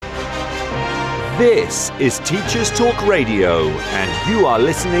This is Teachers Talk Radio, and you are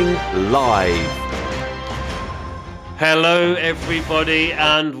listening live. Hello, everybody,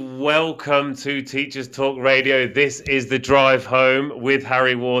 and welcome to Teachers Talk Radio. This is The Drive Home with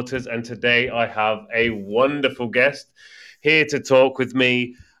Harry Waters, and today I have a wonderful guest here to talk with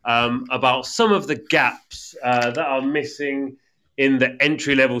me about some of the gaps that are missing in the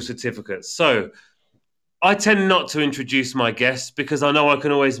entry-level certificates. So, I tend not to introduce my guests because I know I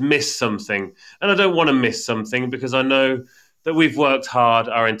can always miss something, and I don't want to miss something because I know that we've worked hard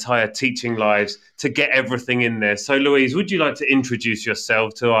our entire teaching lives to get everything in there. So, Louise, would you like to introduce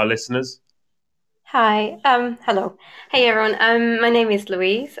yourself to our listeners? Hi. Hello. Hey everyone. My name is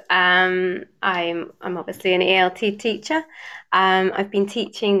Louise. I'm obviously an ELT teacher. I've been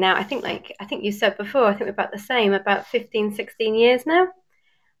teaching now, I think you said before, I think we're about the same, about 15, 16 years now.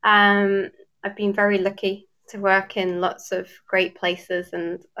 I've been very lucky to work in lots of great places,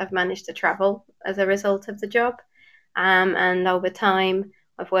 and I've managed to travel as a result of the job. And over time,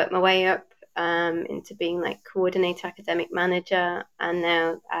 I've worked my way up into being like coordinator, academic manager, and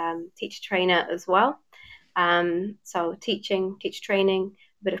now teacher trainer as well. So teaching, teacher training,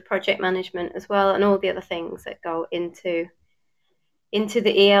 a bit of project management as well, and all the other things that go into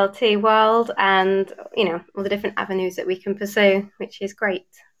the ELT world, and all the different avenues that we can pursue, which is great.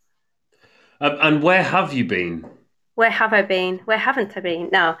 And where have you been? Where have I been? Where haven't I been?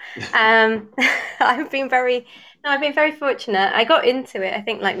 No, I've been very fortunate. I got into it, I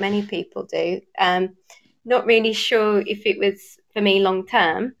think, like many people do. Not really sure if it was for me long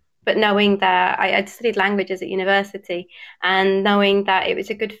term, but knowing that I'd studied languages at university, and knowing that it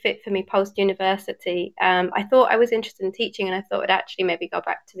was a good fit for me post university, I thought I was interested in teaching, and I thought I'd actually maybe go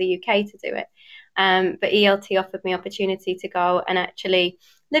back to the UK to do it. But ELT offered me opportunity to go and actually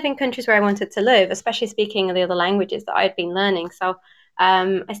live in countries where I wanted to live, especially speaking the other languages that I'd been learning. So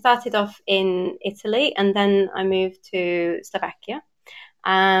I started off in Italy, and then I moved to Slovakia.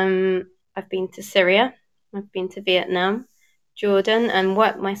 I've been to Syria, I've been to Vietnam, Jordan, and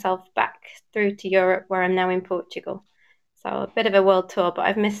worked myself back through to Europe, where I'm now in Portugal. So a bit of a world tour, but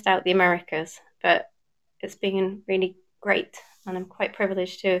I've missed out the Americas. But it's been really great, and I'm quite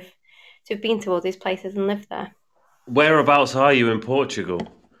privileged to have been to all these places and lived there. Whereabouts are you in Portugal?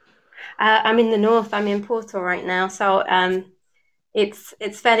 I'm in the north. I'm in Porto right now, so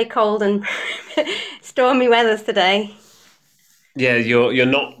it's fairly cold and stormy weathers today. Yeah, you're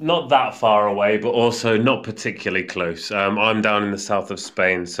not that far away, but also not particularly close. I'm down in the south of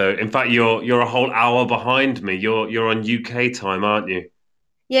Spain, so in fact you're a whole hour behind me. You're on UK time, aren't you?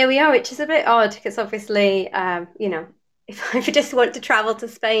 Yeah, we are, which is a bit odd because obviously, if I just want to travel to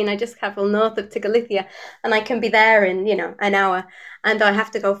Spain, I just travel north to Galicia, and I can be there in an hour, and I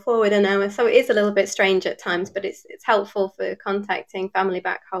have to go forward an hour. So it is a little bit strange at times, but it's helpful for contacting family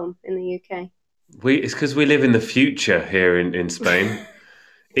back home in the UK. It's because we live in the future here in Spain,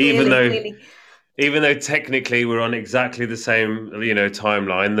 even Clearly. even though technically we're on exactly the same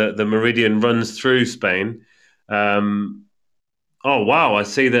timeline. The meridian runs through Spain. Oh wow! I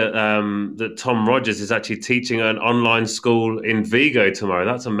see that Tom Rogers is actually teaching at an online school in Vigo tomorrow.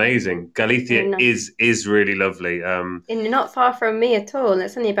 That's amazing. Galicia is really lovely. And not far from me at all.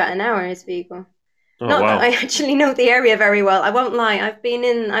 It's only about an hour, is Vigo. Oh Not wow! that I actually know the area very well. I won't lie. I've been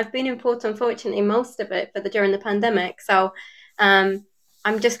in Porto, unfortunately, most of it during the pandemic. So I'm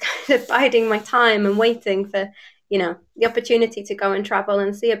just kind of biding my time and waiting for the opportunity to go and travel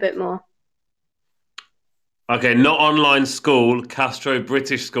and see a bit more. Okay, not online school, Castro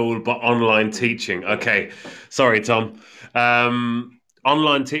British school, but online teaching. Okay, sorry, Tom.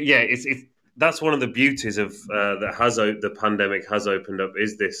 Online yeah, it's that's one of the beauties of the pandemic has opened up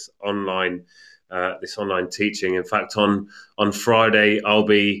is this online teaching. In fact, on Friday, I'll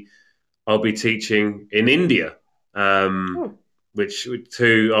be teaching in India, I'll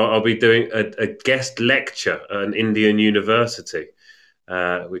be doing a guest lecture at an Indian university,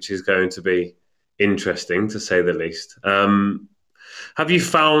 which is going to be interesting to say the least. Have you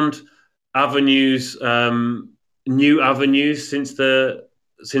found avenues, new avenues since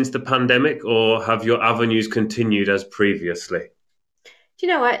the pandemic, or have your avenues continued as previously? Do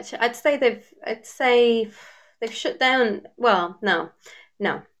you know what? I'd say they've shut down. Well, no.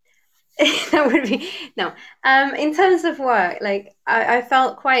 That would be no. In terms of work, like I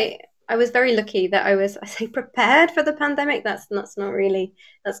felt I was very lucky that I say prepared for the pandemic. That's not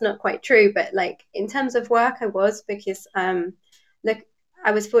quite true. But like in terms of work, I was because look,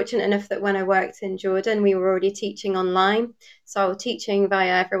 I was fortunate enough that when I worked in Jordan, we were already teaching online. So teaching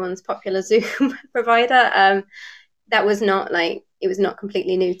via everyone's popular Zoom provider, that was not it was not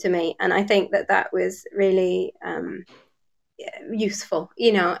completely new to me. And I think that was really useful.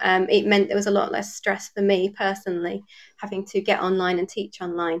 It meant there was a lot less stress for me personally having to get online and teach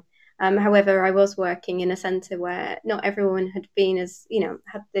online. However, I was working in a centre where not everyone had been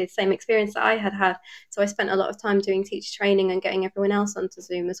had the same experience that I had had. So I spent a lot of time doing teacher training and getting everyone else onto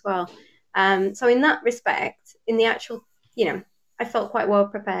Zoom as well. So in that respect, in the actual, I felt quite well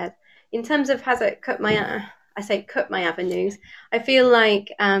prepared. In terms of has it cut my avenues, I feel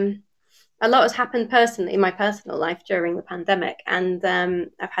like a lot has happened personally in my personal life during the pandemic. And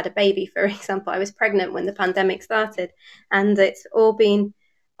I've had a baby, for example. I was pregnant when the pandemic started, and it's all been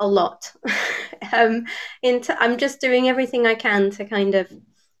a lot. I'm just doing everything I can to kind of,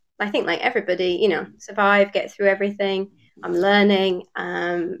 I think like everybody, survive, get through everything. I'm learning,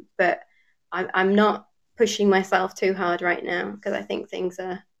 but I'm not pushing myself too hard right now because I think things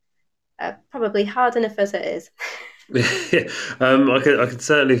are probably hard enough as it is. I can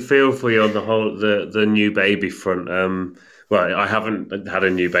certainly feel for you on the new baby front. Well, I haven't had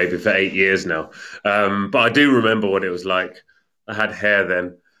a new baby for 8 years now, but I do remember what it was like. I had hair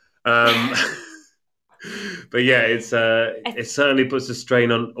then. But yeah, it certainly puts a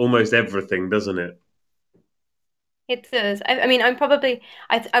strain on almost everything, doesn't it? It does. I mean, I'm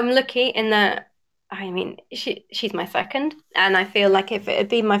lucky in that. I mean, she's my second, and I feel like if it had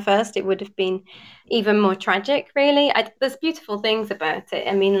been my first, it would have been even more tragic. Really, there's beautiful things about it.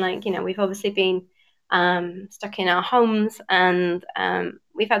 I mean, like we've obviously been stuck in our homes, and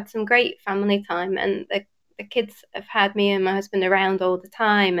we've had some great family time, and the kids have had me and my husband around all the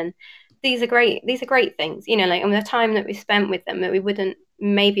time, and these are great things, like the time that we spent with them that we wouldn't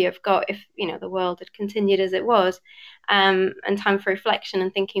maybe have got if the world had continued as it was, and time for reflection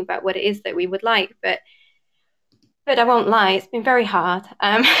and thinking about what it is that we would like. But I won't lie, it's been very hard.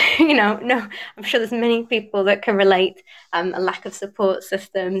 No, I'm sure there's many people that can relate. A lack of support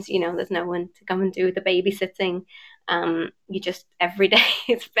systems, there's no one to come and do the babysitting. You just every day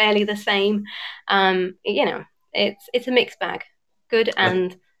it's fairly the same. It's a mixed bag, good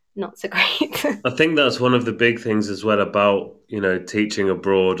and not so great. I think that's one of the big things as well about teaching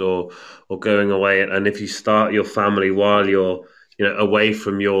abroad or going away. And if you start your family while you're away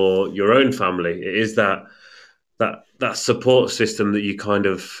from your own family, it is that support system that you kind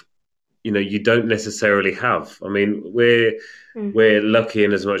of you don't necessarily have. I mean, we're lucky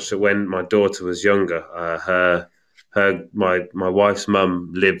in as much that when my daughter was younger, my wife's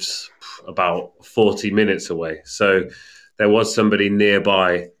mum lives about 40 minutes away, so there was somebody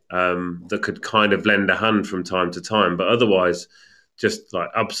nearby that could kind of lend a hand from time to time, but otherwise just like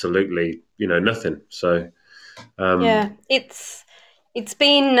absolutely nothing. So yeah, it's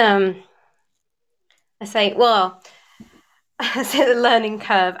been I say the learning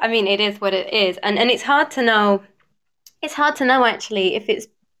curve. I mean, it is what it is, and it's hard to know. It's hard to know actually if it's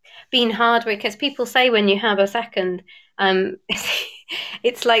been hard, because people say when you have a second,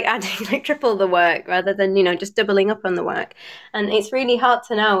 it's like adding like triple the work rather than just doubling up on the work, and it's really hard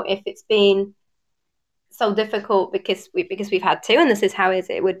to know if it's been so difficult because we've had two, and this is how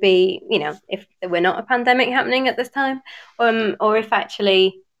it would be if there were not a pandemic happening at this time, or if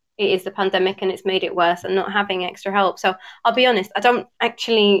actually it is the pandemic and it's made it worse and not having extra help. So I'll be honest, I don't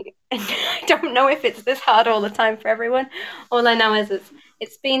know if it's this hard all the time for everyone. All I know is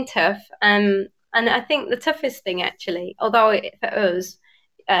it's been tough. And I think the toughest thing actually, although for us,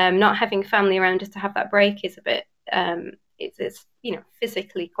 not having family around us to have that break is a bit, it's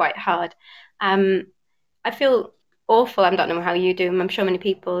physically quite hard. I feel awful. I don't know how you do. I'm sure many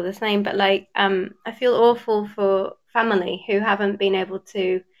people are the same, but I feel awful for family who haven't been able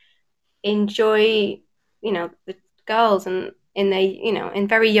to enjoy the girls and in their in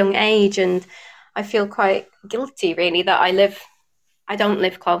very young age, and I feel quite guilty really that I don't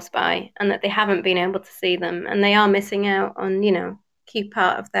live close by, and that they haven't been able to see them, and they are missing out on key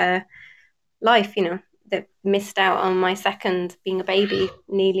part of their life. They missed out on my second being a baby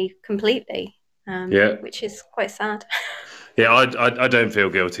nearly completely, which is quite sad. Yeah, I don't feel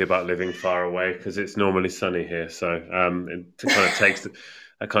guilty about living far away because it's normally sunny here, so it kind of takes the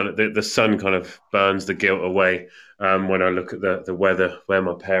sun kind of burns the guilt away when I look at the weather where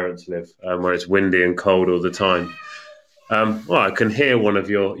my parents live, where it's windy and cold all the time. Well, I can hear one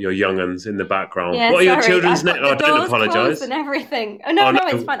of your young uns in the background. Yeah, what are sorry. your children's names? I don't apologise. And everything. Oh, no,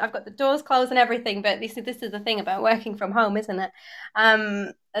 it's fine. I've got the doors closed and everything. But this is the thing about working from home, isn't it?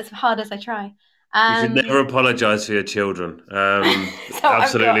 As hard as I try. You should never apologise for your children.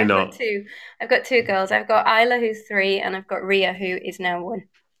 Absolutely not. I've got two girls. I've got Isla, who's 3, and I've got Ria, who is now 1.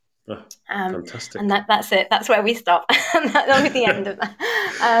 Oh, fantastic. And that's it. That's where we stop. That'll be the end of that.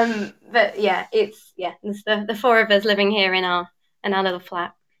 But yeah, there's the 4 of us living here in our little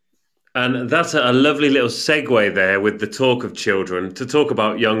flat. And that's a lovely little segue there with the talk of children to talk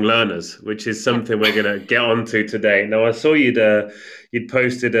about young learners, which is Yeah, something we're going to get onto today. Now, I saw you'd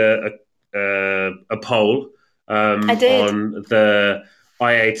posted a poll I did. on the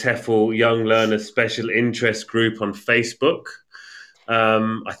IA TEFL Young Learners Special Interest Group on Facebook.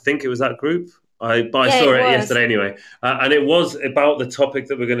 I think it was that group. But I Yeah, saw it it was. yesterday anyway, and it was about the topic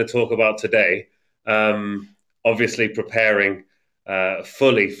that we're going to talk about today. Obviously, preparing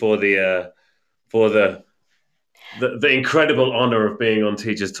fully for the incredible honor of being on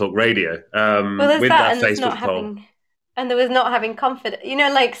Teachers Talk Radio Well, there's with that, that and there's not Facebook poll. having, and there was not having confidence. You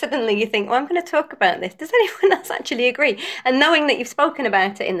know, like suddenly you think, well, I'm going to talk about this. Does anyone else actually agree? And knowing that you've spoken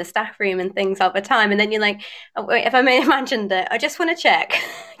about it in the staff room and things over time, and then you're like, oh, wait, if I may imagined it, I just want to check,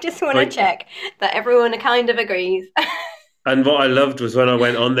 just want to Like, check that everyone kind of agrees. and what I loved was when I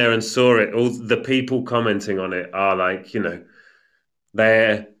went on there and saw it. All the people commenting on it are like,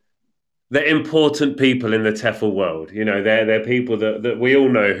 they're they're important people in the TEFL world. They're people that we all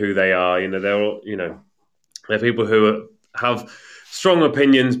know who they are. They're all, they're people who have strong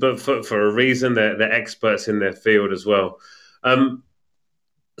opinions, but for a reason. They're experts in their field as well. Um,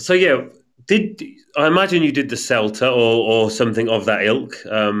 so yeah, did I imagine you did the CELTA or something of that ilk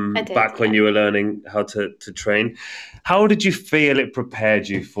I did, back when yeah. you were learning how to train? How did you feel it prepared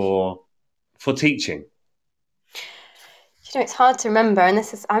you for teaching? You know, it's hard to remember, and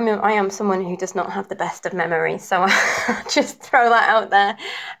I am someone who does not have the best of memory, so I'll just throw that out there.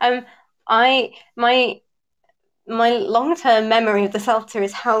 I my long term memory of the Celta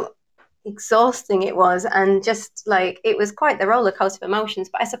is how exhausting it was, and just like it was quite the roller coaster of emotions.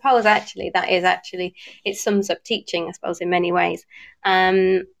 But I suppose actually it sums up teaching, I suppose, in many ways.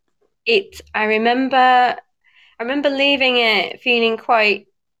 Um, it I remember leaving it feeling quite,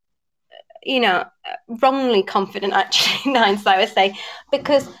 you know, wrongly confident, actually, in hindsight, I would say,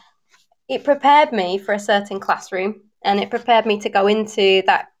 because it prepared me for a certain classroom, and it prepared me to go into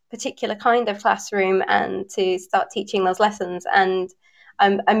that particular kind of classroom and to start teaching those lessons. And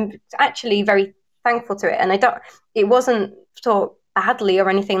I'm actually very thankful to it. And it wasn't taught badly or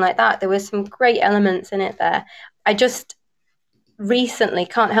anything like that. There was some great elements in it there. I just recently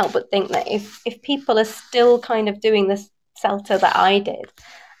can't help but think that if people are still kind of doing this CELTA that I did,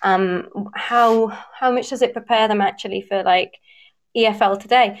 how much does it prepare them actually for like EFL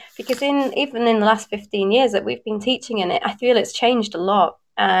today? Because even in the last 15 years that we've been teaching in it, I feel it's changed a lot.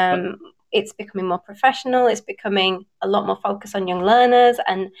 It's becoming more professional. It's becoming a lot more focused on young learners,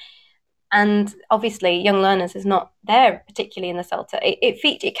 and obviously young learners is not there particularly in the CELTA.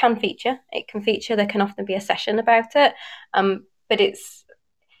 It can feature. It can feature. There can often be a session about it, but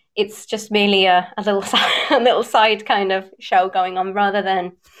it's just merely a little a little side kind of show going on rather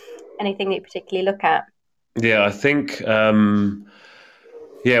than anything that you particularly look at. Yeah, I think one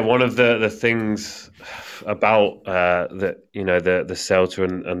of the things about the CELTA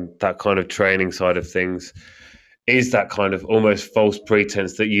and that kind of training side of things is that kind of almost false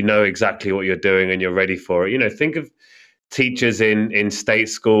pretense that you know exactly what you're doing and you're ready for it. Think of teachers in state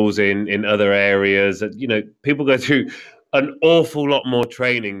schools in other areas. People go through an awful lot more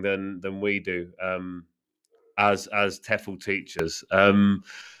training than we do as TEFL teachers.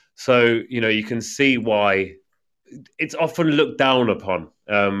 So you can see why it's often looked down upon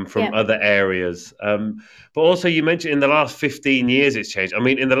from Yeah, other areas. But also, you mentioned in the last 15 years it's changed. I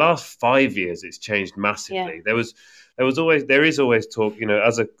mean, in the last 5 years it's changed yeah. massively. There is always talk,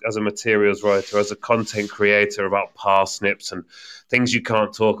 as a materials writer, as a content creator, about parsnips and things you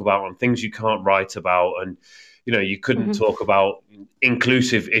can't talk about and things you can't write about, and you couldn't Mm-hmm. talk about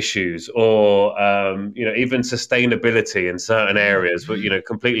inclusive issues or even sustainability in certain areas, but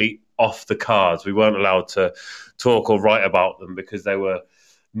completely off the cards. We weren't allowed to talk or write about them because they were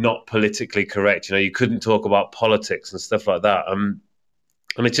not politically correct. You couldn't talk about politics and stuff like that. And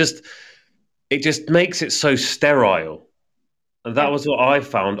it just makes it so sterile. And that Yeah. was what I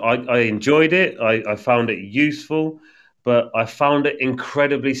found. I enjoyed it. I found it useful, but I found it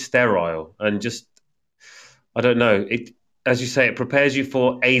incredibly sterile and just I don't know. It, as you say, it prepares you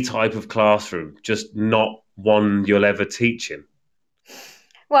for a type of classroom, just not one you'll ever teach in.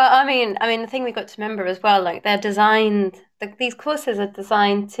 Well, the thing we got to remember as well, like they're designed, these courses are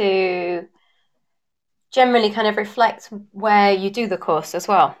designed to generally kind of reflect where you do the course as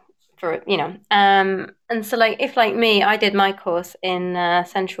well. And so like if like me, I did my course in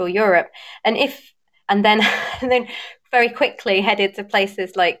Central Europe, and and then and then very quickly headed to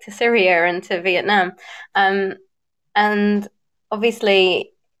places like to Syria and to Vietnam, um, and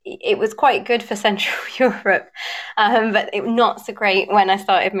obviously it was quite good for Central Europe, but not so great when I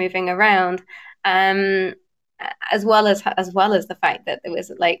started moving around. Um, as well as the fact that there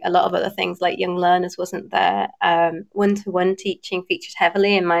was like a lot of other things, like Young Learners wasn't there. One-to-one teaching featured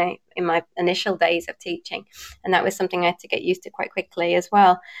heavily in my initial days of teaching, and that was something I had to get used to quite quickly as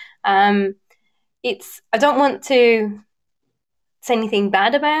well. I don't want to say anything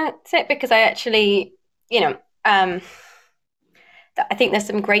bad about it, because I actually, I think there's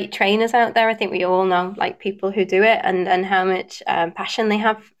some great trainers out there. I think we all know like people who do it, and how much passion they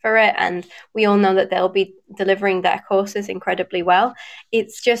have for it. And we all know that they'll be delivering their courses incredibly well.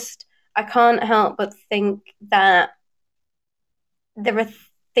 It's just, I can't help but think that there are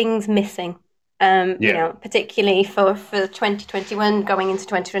things missing, particularly for 2021 going into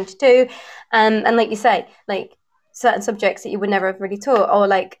 2022. And like you say, like certain subjects that you would never have really taught, or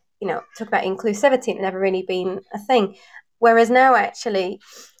like, talk about inclusivity, it never really been a thing. Whereas now, actually,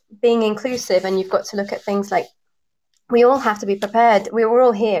 being inclusive, and you've got to look at things like, we all have to be prepared. We're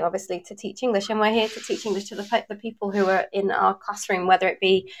all here, obviously, to teach English, and we're here to teach English to the people who are in our classroom, whether it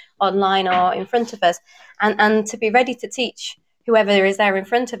be online or in front of us, and to be ready to teach whoever is there in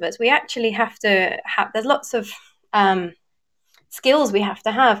front of us. We actually have to have, there's lots of skills we have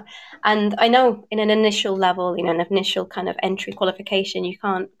to have. And I know in an initial level, an initial kind of entry qualification, you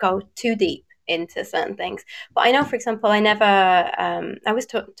can't go too deep into certain things. But I know, for example, I was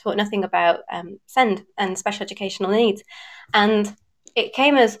taught nothing about SEND and special educational needs, and it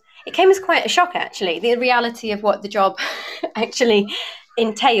came as quite a shock, actually, the reality of what the job actually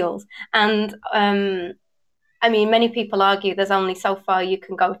entails. And I mean, many people argue there's only so far you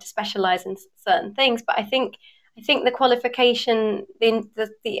can go to specialize in certain things, but I think the qualification,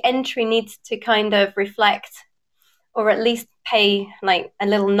 the entry needs to kind of reflect, or at least pay like a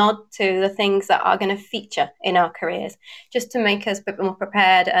little nod to the things that are going to feature in our careers, just to make us a bit more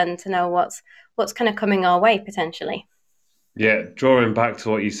prepared and to know what's kind of coming our way potentially. Yeah, drawing back to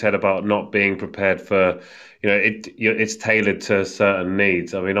what you said about not being prepared for, it's tailored to certain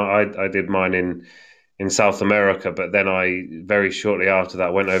needs. I mean, I did mine in South America, but then I very shortly after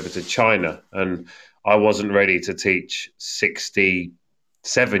that went over to China, and I wasn't ready to teach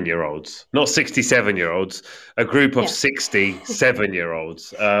 67-year-olds, not 67-year-olds, a group of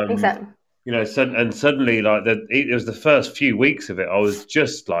 67-year-olds. Exactly. And suddenly, like it was the first few weeks of it, I was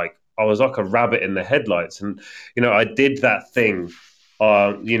like a rabbit in the headlights, and I did that thing,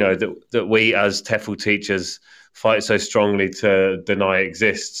 that we as TEFL teachers fight so strongly to deny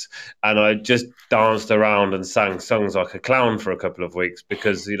exists, and I just danced around and sang songs like a clown for a couple of weeks,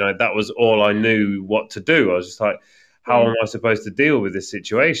 because that was all I knew what to do. I was just like, how am I supposed to deal with this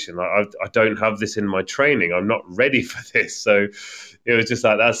situation? I don't have this in my training. I'm not ready for this. So it was just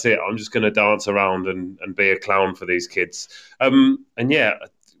like, that's it. I'm just going to dance around and be a clown for these kids.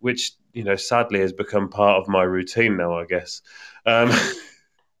 Which, sadly has become part of my routine now, I guess.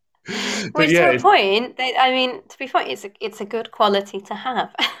 Which, to a point, to be fair, it's a good quality to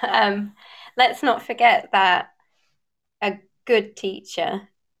have. Let's not forget that a good teacher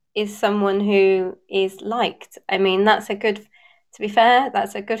is someone who is liked. I mean, to be fair,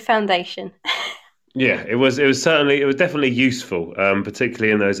 that's a good foundation. Yeah, it was definitely useful,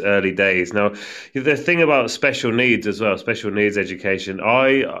 particularly in those early days. Now, the thing about special needs as well, special needs education,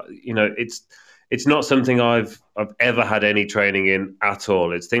 it's not something I've ever had any training in at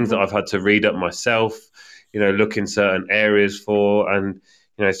all. It's things that I've had to read up myself, look in certain areas for, and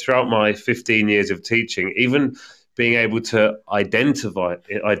throughout my 15 years of teaching, even being able to identify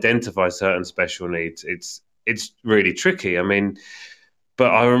certain special needs, it's really tricky. I mean,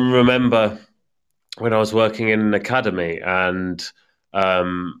 but I remember when I was working in an academy, and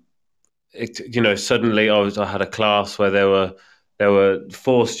suddenly I had a class where there were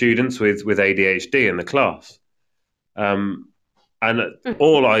 4 students with ADHD in the class, and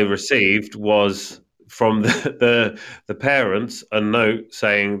all I received was from the parents a note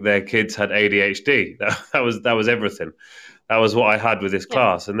saying their kids had ADHD. That was everything. That was what I had with this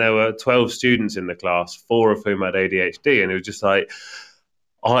class, and there were 12 students in the class, 4 of whom had ADHD, and it was just like,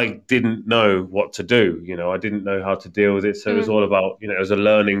 I didn't know what to do. I didn't know how to deal with it. So it was all about, it was a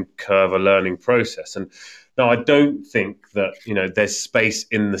learning curve, a learning process. And no, I don't think that, there's space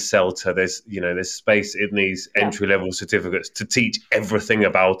in the CELTA. There's space in these entry level certificates to teach everything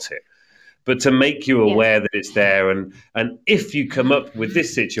about it, but to make you aware that it's there. And if you come up with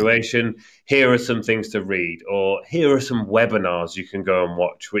this situation, here are some things to read, or here are some webinars you can go and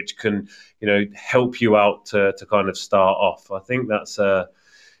watch, which can, help you out to kind of start off. I think that's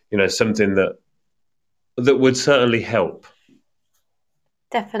something that would certainly help.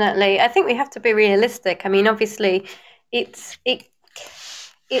 Definitely. I think we have to be realistic. I mean, obviously, it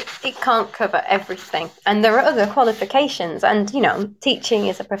it can't cover everything, and there are other qualifications. And teaching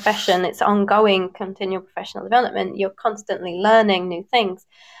is a profession; it's ongoing, continual professional development. You're constantly learning new things,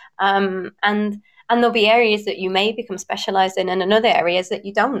 and there'll be areas that you may become specialised in, and other areas that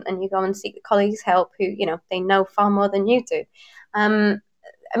you don't, and you go and seek colleagues' help who they know far more than you do.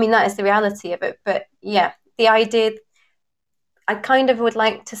 I mean, that is the reality of it. But yeah, the idea, I kind of would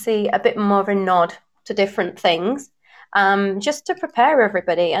like to see a bit more of a nod to different things, just to prepare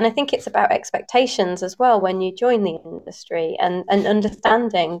everybody. And I think it's about expectations as well when you join the industry, and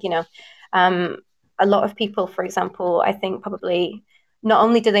understanding, a lot of people, for example, I think probably not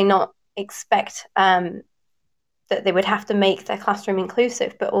only do they not expect that they would have to make their classroom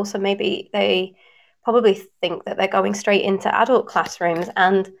inclusive, but also maybe they probably think that they're going straight into adult classrooms,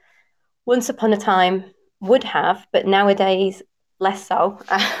 and once upon a time would have, but nowadays less so.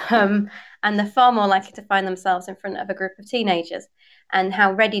 And they're far more likely to find themselves in front of a group of teenagers. And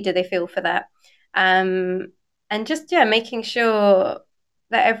how ready do they feel for that? And just, making sure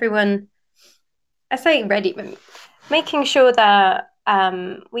that everyone, I say ready, but making sure that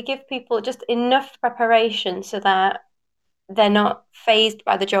we give people just enough preparation so that they're not phased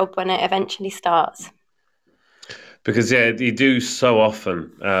by the job when it eventually starts. Because you do so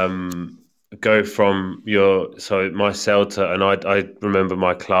often go from my CELTA, and I remember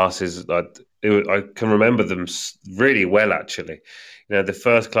my classes. I can remember them really well, actually. The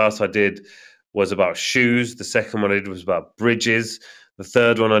first class I did was about shoes. The second one I did was about bridges. The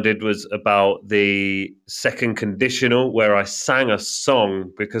third one I did was about the second conditional, where I sang a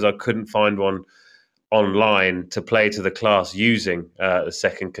song because I couldn't find one online to play to the class using the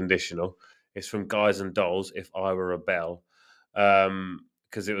second conditional. It's from Guys and Dolls, If I Were a Bell,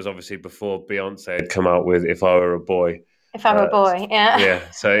 because it was obviously before Beyonce had come out with If I Were a Boy. If I Were a Boy, yeah.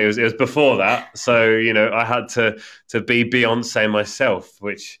 Yeah, so it was before that. So, I had to be Beyonce myself,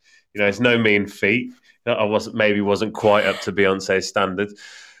 which, is no mean feat. I wasn't quite up to Beyonce's standard.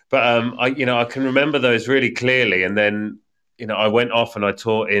 But I can remember those really clearly. And then, I went off and I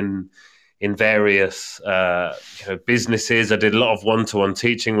taught in various businesses. I did a lot of one-to-one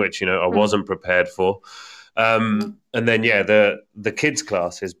teaching, which I wasn't prepared for. And then the kids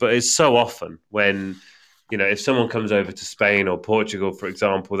classes. But it's so often when if someone comes over to Spain or Portugal, for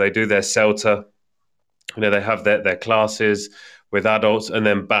example, they do their CELTA. They have their classes with adults, and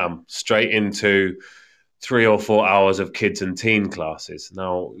then bam, straight into 3 or 4 hours of kids and teen classes.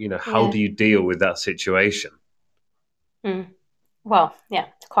 Now, how do you deal with that situation? Well, yeah,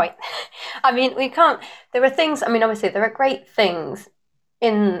 quite. I mean, we can't. There are things. I mean, obviously, there are great things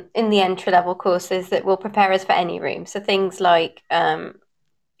in the entry level courses that will prepare us for any room. So things like,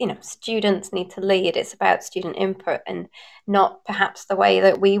 students need to lead. It's about student input, and not perhaps the way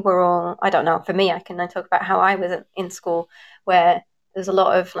that we were all. I don't know. For me, I talk about how I was in school, where there's a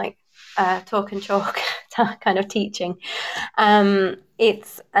lot of like talk and chalk kind of teaching. And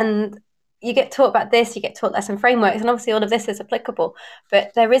you get taught about this, you get taught lesson frameworks, and obviously all of this is applicable,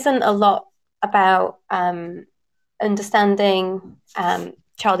 but there isn't a lot about understanding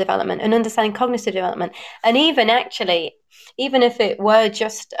child development and understanding cognitive development. And even if it were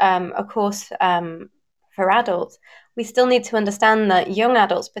just a course for adults, we still need to understand that young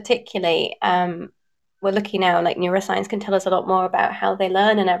adults particularly, we're looking now, like neuroscience can tell us a lot more about how they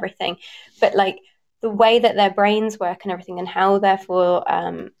learn and everything, but like the way that their brains work and everything, and how therefore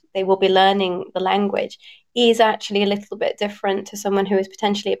they will be learning the language is actually a little bit different to someone who is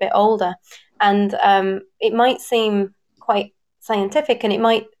potentially a bit older. And it might seem quite scientific, and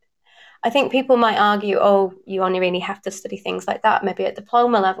I think people might argue, oh, you only really have to study things like that, maybe at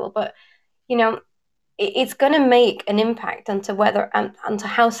diploma level, but it's going to make an impact onto onto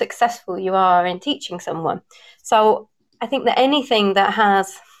how successful you are in teaching someone. So I think that anything that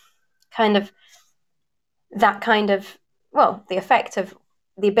has the effect of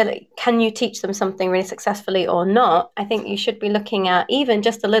the ability, can you teach them something really successfully or not? I think you should be looking at, even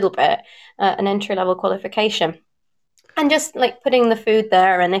just a little bit, an entry-level qualification. And just like putting the food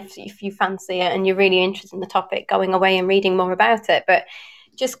there, and if you fancy it and you're really interested in the topic, going away and reading more about it. But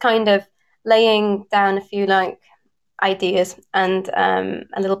just kind of laying down a few like ideas and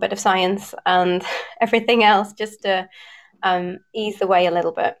a little bit of science and everything else, just to ease the way a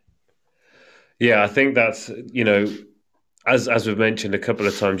little bit. Yeah, I think that's, as we've mentioned a couple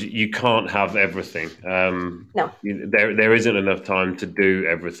of times, you can't have everything. No. There isn't enough time to do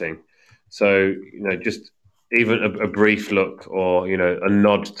everything. So, just even a brief look, or, a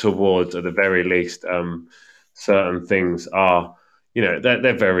nod towards, at the very least, certain things are,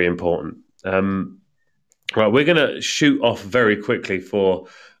 they're very important. Right, we're going to shoot off very quickly for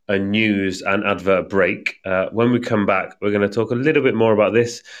a news and advert break. When we come back, we're going to talk a little bit more about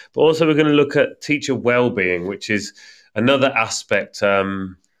this, but also we're going to look at teacher well-being, which is another aspect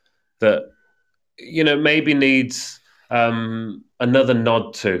that maybe needs another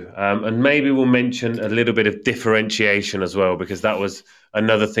nod to, and maybe we'll mention a little bit of differentiation as well, because that was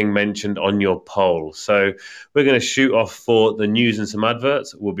another thing mentioned on your poll. So we're going to shoot off for the news and some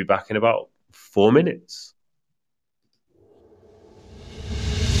adverts. We'll be back in about 4 minutes.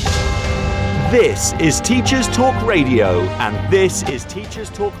 This is Teachers Talk Radio, and this is Teachers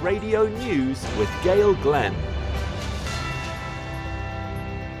Talk Radio News with Gail Glenn.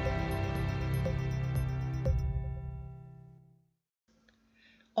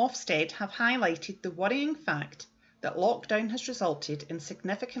 Ofsted have highlighted the worrying fact that lockdown has resulted in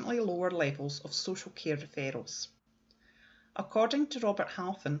significantly lower levels of social care referrals. According to Robert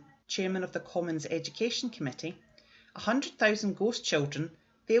Halfon, chairman of the Commons Education Committee, 100,000 ghost children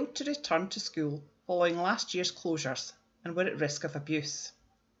failed to return to school following last year's closures and were at risk of abuse.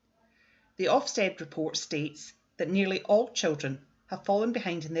 The Ofsted report states that nearly all children have fallen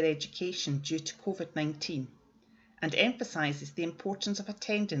behind in their education due to COVID-19, and emphasises the importance of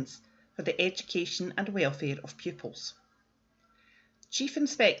attendance for the education and welfare of pupils. Chief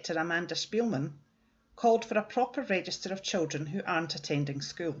Inspector Amanda Spielman called for a proper register of children who aren't attending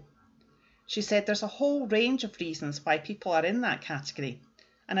school. She said there's a whole range of reasons why people are in that category,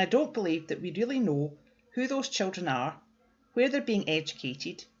 and I don't believe that we really know who those children are, where they're being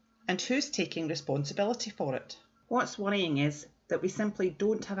educated, and who's taking responsibility for it. What's worrying is that we simply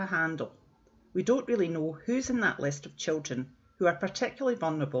don't have a handle. We don't really know who's in that list of children who are particularly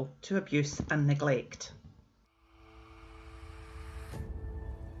vulnerable to abuse and neglect.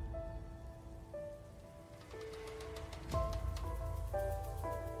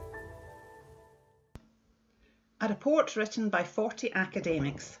 A report written by 40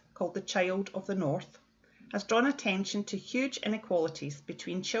 academics called The Child of the North has drawn attention to huge inequalities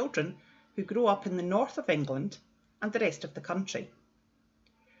between children who grow up in the north of England and the rest of the country.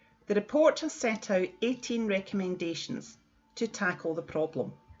 The report has set out 18 recommendations to tackle the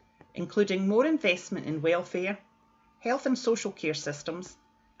problem, including more investment in welfare, health and social care systems,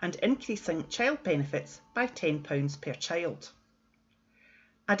 and increasing child benefits by £10 per child.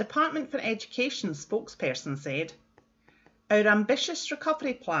 A Department for Education spokesperson said, "Our ambitious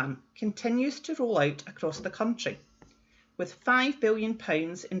recovery plan continues to roll out across the country, with £5 billion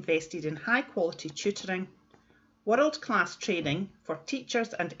invested in high-quality tutoring, world-class training for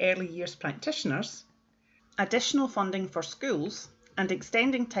teachers and early years practitioners, additional funding for schools, and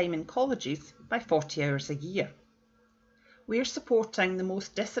extending time in colleges by 40 hours a year. We're supporting the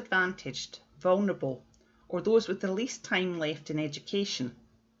most disadvantaged, vulnerable, or those with the least time left in education,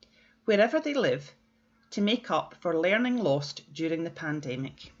 wherever they live, to make up for learning lost during the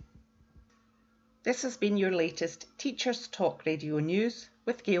pandemic." This has been your latest Teachers Talk Radio News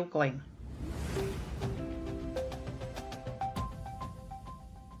with Gail Glenn.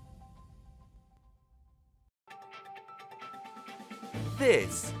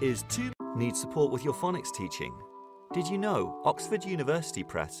 This is Need support with your phonics teaching? Did you know Oxford University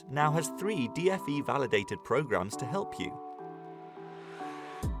Press now has 3 DFE validated programs to help you?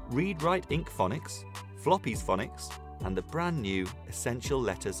 Read Write Inc Phonics, Floppy's Phonics, and the brand new Essential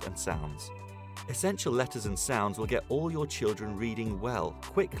Letters and Sounds. Essential Letters and Sounds will get all your children reading well,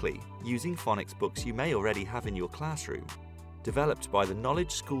 quickly, using phonics books you may already have in your classroom. Developed by the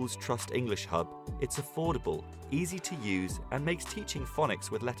Knowledge Schools Trust English Hub, it's affordable, easy to use, and makes teaching phonics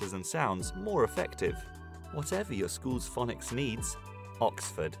with letters and sounds more effective. Whatever your school's phonics needs,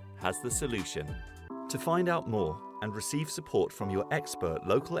 Oxford has the solution. To find out more and receive support from your expert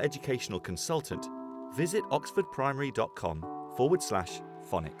local educational consultant, visit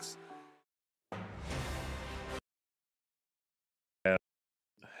oxfordprimary.com/phonics.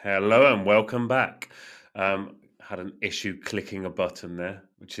 Hello and welcome back. Had an issue clicking a button there,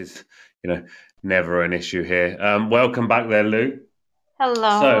 which is, never an issue here. Welcome back there, Lou.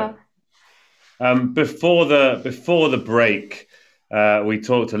 Hello. So, before the break, we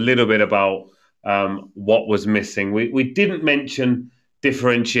talked a little bit about what was missing. We didn't mention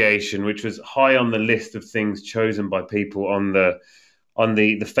differentiation, which was high on the list of things chosen by people on the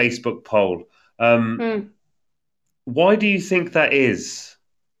Facebook poll. Why do you think that is?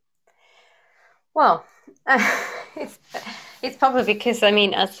 Well, it's probably because,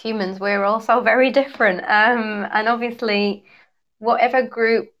 as humans, we're all so very different. And obviously, whatever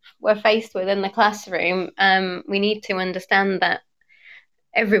group we're faced with in the classroom, we need to understand that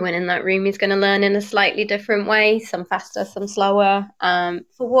everyone in that room is going to learn in a slightly different way, some faster, some slower,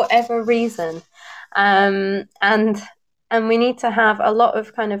 for whatever reason. And and we need to have a lot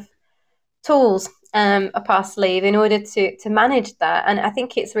of kind of tools up our sleeve in order to manage that. And I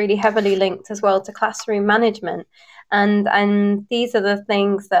think it's really heavily linked as well to classroom management. And these are the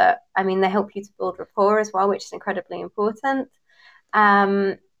things that, I mean, they help you to build rapport as well, which is incredibly important.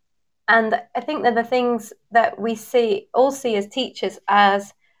 And I think they're the things that we all see as teachers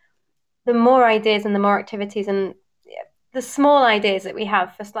as the more ideas and the more activities and the small ideas that we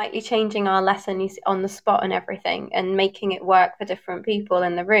have for slightly changing our lesson on the spot and everything and making it work for different people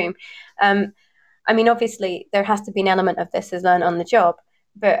in the room. I mean, obviously, there has to be an element of this as learn on the job,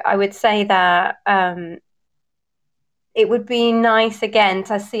 but I would say that it would be nice, again,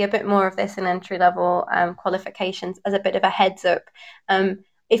 to see a bit more of this in entry-level qualifications as a bit of a heads up.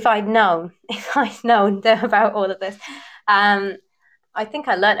 If I'd known about all of this, I think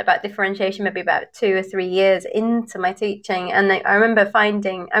I learned about differentiation maybe about 2 or 3 years into my teaching. And I remember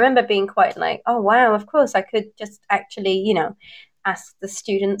being quite like, oh, wow, of course, I could just actually, ask the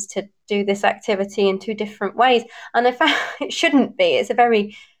students to do this activity in 2 different ways. And I found it shouldn't be. It's a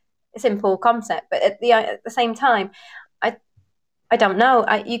very simple concept. But at the same time, I don't know.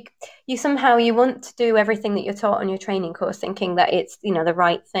 You somehow you want to do everything that you're taught on your training course, thinking that it's the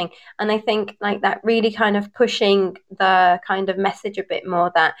right thing. And I think like that really kind of pushing the kind of message a bit more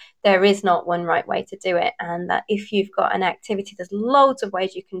that there is not one right way to do it, and that if you've got an activity, there's loads of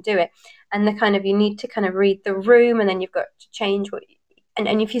ways you can do it, and the kind of you need to kind of read the room, and then you've got to change what.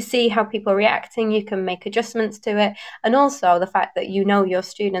 And if you see how people are reacting, you can make adjustments to it. And also the fact that you know your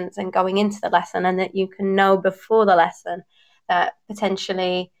students and going into the lesson, and that you can know before the lesson that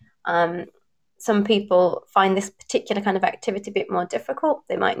potentially some people find this particular kind of activity a bit more difficult.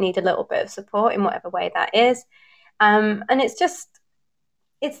 They might need a little bit of support in whatever way that is. And it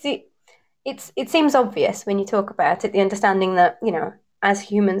seems obvious when you talk about it, the understanding that, as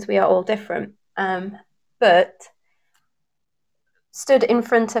humans, we are all different. But stood in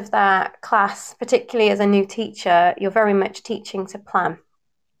front of that class, particularly as a new teacher, you're very much teaching to plan,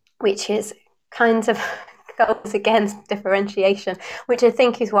 which is kind of goes against differentiation, which I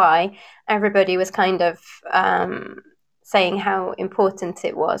think is why everybody was kind of saying how important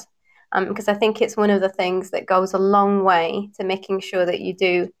it was, because I think it's one of the things that goes a long way to making sure that you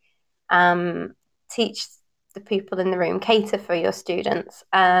do teach the people in the room, cater for your students,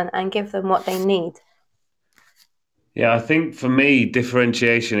 and give them what they need. Yeah, I think for me,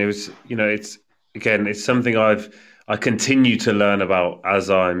 differentiation, it was, it's something I continue to learn about as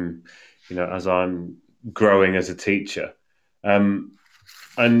I'm growing as a teacher. And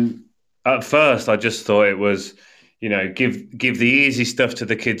at first I just thought it was, give the easy stuff to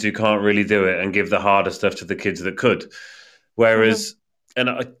the kids who can't really do it and give the harder stuff to the kids that could. Whereas, and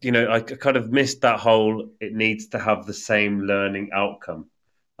I kind of missed that whole, it needs to have the same learning outcome.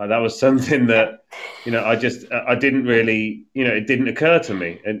 That was something that, I didn't really, it didn't occur to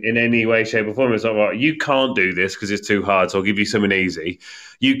me in any way, shape or form. It's like, well, you can't do this because it's too hard, so I'll give you something easy.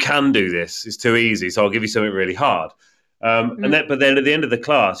 You can do this, it's too easy, so I'll give you something really hard. But then at the end of the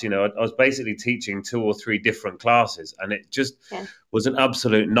class, I was basically teaching 2 or 3 different classes, and it just was an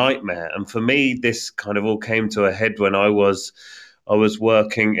absolute nightmare. And for me, this kind of all came to a head when I was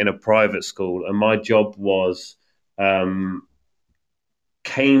working in a private school, and my job was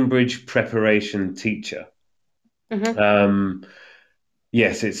Cambridge preparation teacher.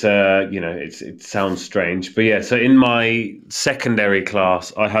 Yes, it's it sounds strange, but yeah. So in my secondary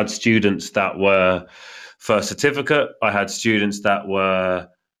class, I had students that were first certificate. I had students that were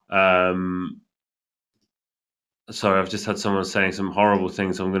sorry, I've just had someone saying some horrible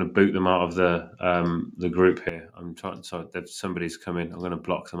things. So I'm going to boot them out of the group here. Somebody's come in. I'm going to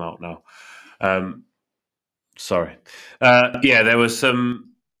block them out now. Sorry. There was some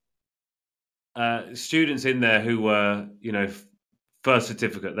students in there who were, first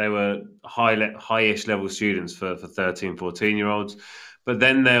certificate. They were high-ish level students for 13, 14-year-olds. But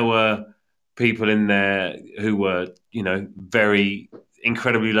then there were people in there who were, very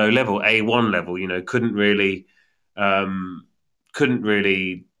incredibly low level, A1 level, couldn't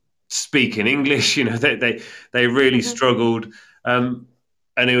really speak in English. They really struggled. And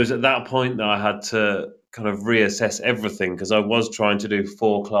it was at that point that I had to kind of reassess everything, because I was trying to do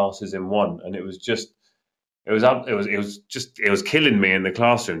 4 classes in one, and it was killing me in the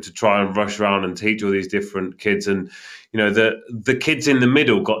classroom to try and rush around and teach all these different kids. And the kids in the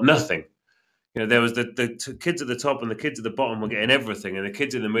middle got nothing. There was the kids at the top and the kids at the bottom were getting everything, and the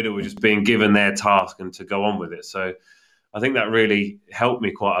kids in the middle were just being given their task and to go on with it. So I think that really helped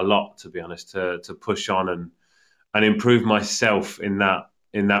me quite a lot, to be honest, to push on and improve myself in that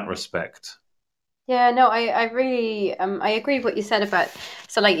respect. Yeah, no, I really I agree with what you said about,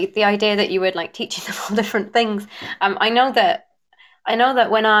 so like the idea that you would like teaching them all different things. I know that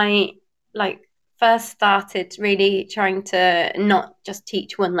when I like first started really trying to not just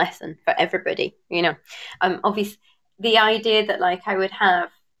teach one lesson for everybody, obviously the idea that like I would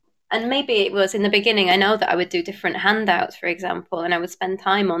have, and maybe it was in the beginning, I know that I would do different handouts, for example, and I would spend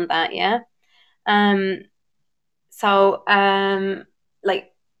time on that, yeah. Um, so like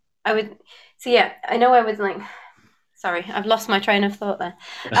I would, so yeah, I know I was like, sorry, I've lost my train of thought there.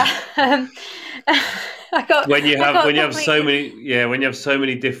 Um, I got When you have so completely.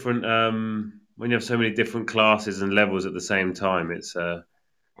 many different when you have so many different classes and levels at the same time,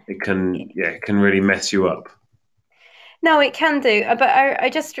 it can really mess you up. No, it can do, but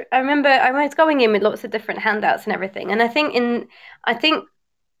I remember I was going in with lots of different handouts and everything, and I think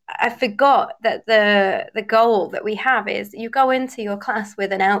I forgot that the goal that we have is you go into your class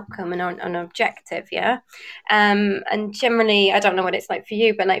with an outcome and an objective, yeah. And generally, I don't know what it's like for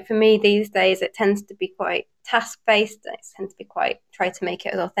you, but like for me these days, it tends to be quite task based. It tends to be quite try to make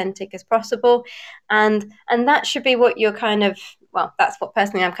it as authentic as possible, and that should be what you're kind of. Well, that's what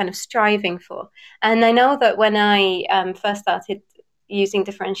personally I'm kind of striving for. And I know that when I first started using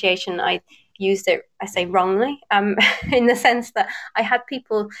differentiation, I used it, I say wrongly, in the sense that I had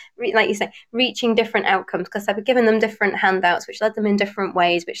people, like you say, reaching different outcomes because I had given them different handouts, which led them in different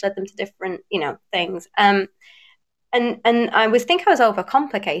ways, which led them to different, things. And I think I was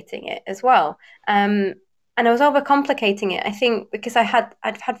overcomplicating it as well. And I was overcomplicating it, I think, because I'd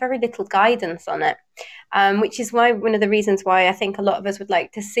had very little guidance on it, which is why one of the reasons why I think a lot of us would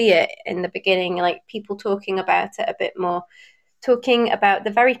like to see it in the beginning, like people talking about it a bit more, talking about the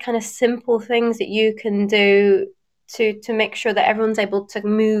very kind of simple things that you can do to make sure that everyone's able to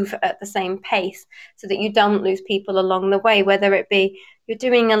move at the same pace so that you don't lose people along the way, whether it be you're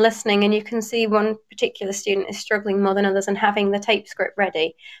doing a listening and you can see one particular student is struggling more than others and having the tape script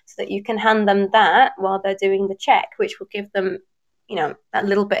ready so that you can hand them that while they're doing the check, which will give them, that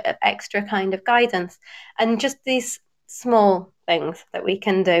little bit of extra kind of guidance. And just these small things that we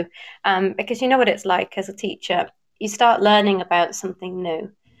can do, because you know what it's like as a teacher, you start learning about something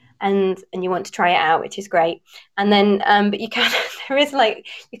new and you want to try it out, which is great. And then but you can there is like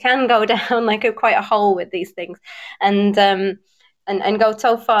you can go down like quite a hole with these things, and and go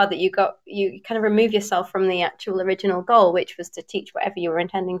so far that you kind of remove yourself from the actual original goal, which was to teach whatever you were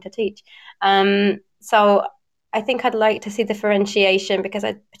intending to teach. So I think I'd like to see differentiation because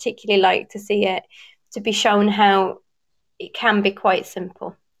I'd particularly like to see it to be shown how it can be quite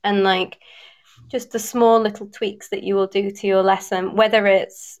simple, and like just the small little tweaks that you will do to your lesson, whether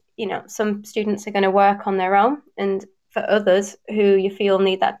it's, some students are going to work on their own, and for others who you feel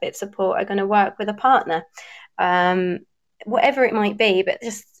need that bit of support are going to work with a partner, whatever it might be. But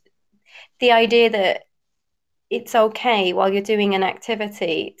just the idea that it's okay while you're doing an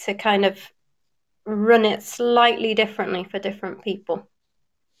activity to kind of run it slightly differently for different people,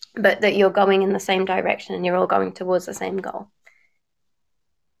 but that you're going in the same direction and you're all going towards the same goal.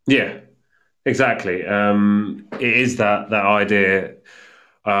 Yeah, exactly. It is that idea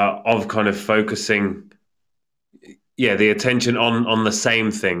of kind of focusing, the attention on the same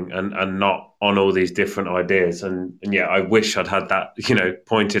thing and not on all these different ideas. And yeah, I wish I'd had that,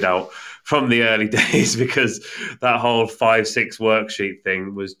 pointed out from the early days, because that whole 5-6 worksheet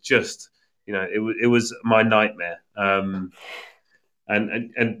thing was just, it was my nightmare. But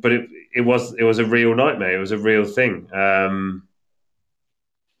it was a real nightmare. It was a real thing.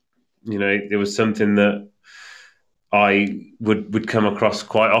 It was something that I would come across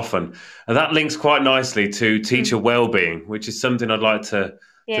quite often, and that links quite nicely to teacher well-being, which is something I'd like to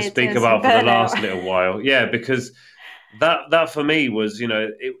speak about for the last little while. Yeah, because that for me was,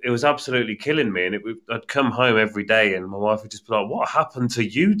 it was absolutely killing me, and I'd come home every day, and my wife would just be like, "What happened to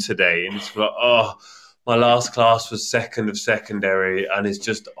you today?" And it's like, "Oh, my last class was second of secondary, and it's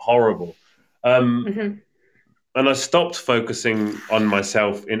just horrible." And I stopped focusing on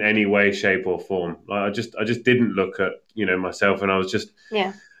myself in any way, shape, or form. Like I just didn't look at myself, and I was just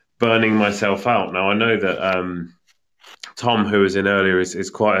burning myself out. Now I know that Tom, who was in earlier, is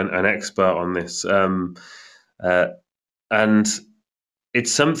quite an expert on this, and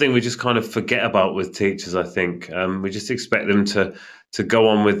it's something we just kind of forget about with teachers. I think we just expect them to go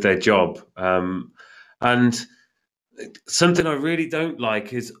on with their job, and something I really don't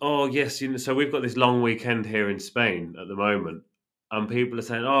like is, oh yes, so we've got this long weekend here in Spain at the moment, and people are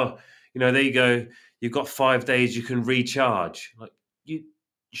saying, oh, there you go, you've got 5 days, you can recharge. Like,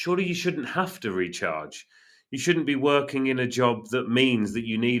 surely you shouldn't have to recharge. You shouldn't be working in a job that means that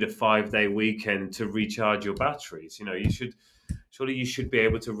you need a 5-day weekend to recharge your batteries. Surely you should be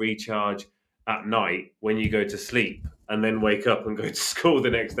able to recharge at night when you go to sleep and then wake up and go to school the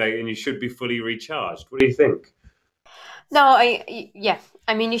next day, and you should be fully recharged. What do you think? No, yeah.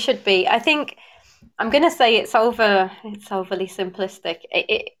 I mean, you should be. I think I'm going to say it's overly simplistic.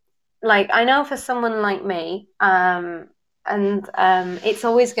 Like, I know for someone like me, and it's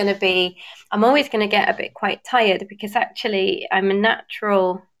always going to be, I'm always going to get a bit quite tired because actually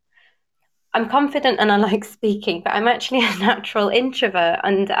I'm confident and I like speaking, but I'm actually a natural introvert,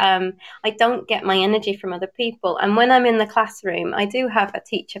 and I don't get my energy from other people. And when I'm in the classroom, I do have a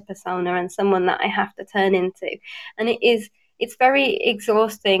teacher persona and someone that I have to turn into, and it's very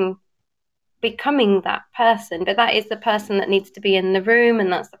exhausting becoming that person. But that is the person that needs to be in the room,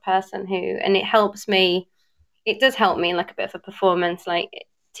 and that's the person who, and it helps me. It does help me like a bit of a performance, like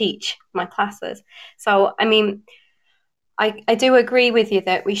teach my classes. So I mean, I do agree with you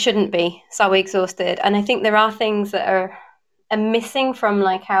that we shouldn't be so exhausted. And I think there are things that are missing from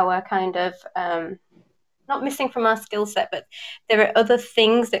like our kind of, not missing from our skill set, but there are other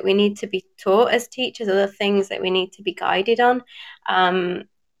things that we need to be taught as teachers, other things that we need to be guided on,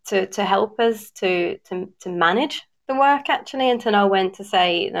 to help us to manage the work actually, and to know when to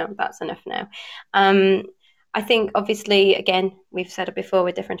say, no, that's enough now. I think obviously, again, we've said it before,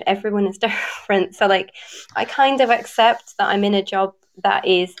 we're different. Everyone is different. So like, I kind of accept that I'm in a job that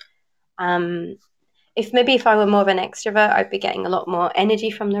is, if I were more of an extrovert, I'd be getting a lot more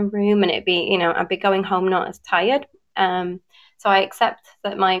energy from the room, and it'd be, I'd be going home not as tired. So I accept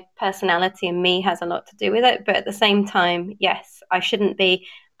that my personality and me has a lot to do with it. But at the same time, yes, I shouldn't be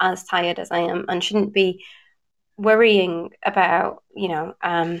as tired as I am, and shouldn't be worrying about,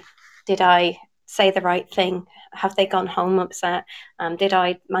 did I say the right thing? Have they gone home upset? Did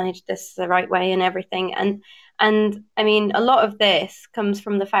I manage this the right way and everything? And I mean, a lot of this comes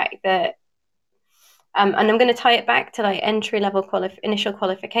from the fact that, and I'm going to tie it back to like entry level initial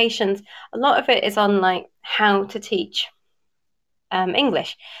qualifications. A lot of it is on like how to teach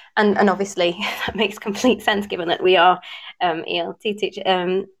English, and obviously that makes complete sense given that we are ELT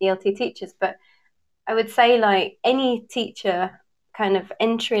teachers. But I would say like any teacher kind of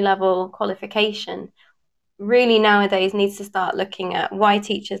entry level qualification really nowadays needs to start looking at why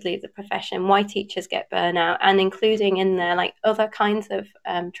teachers leave the profession, why teachers get burnout, and including in there like other kinds of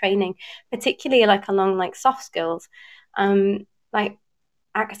training, particularly like along like soft skills, like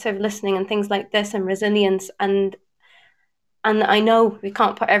active listening and things like this, and resilience. And I know we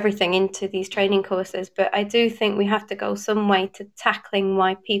can't put everything into these training courses, but I do think we have to go some way to tackling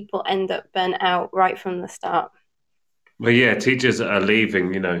why people end up burnt out right from the start. Well, yeah, teachers are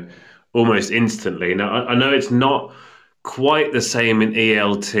leaving, almost instantly. Now, I know it's not quite the same in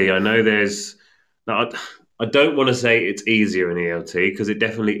ELT. I know I don't want to say it's easier in ELT because it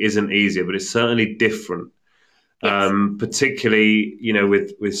definitely isn't easier, but it's certainly different. Yes. Particularly,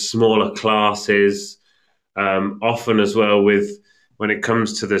 with smaller classes, often as well when it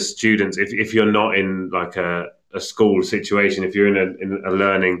comes to the students, if you're not in like a school situation, if you're in a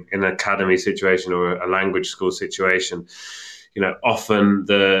learning, in an academy situation or a language school situation, often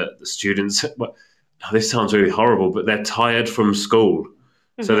the students, well, this sounds really horrible, but they're tired from school.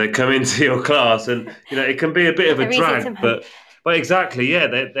 Mm-hmm. So they come into your class and, it can be a bit of a drag, but exactly, yeah,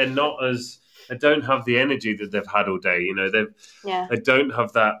 they're not as, they don't have the energy that they've had all day. They don't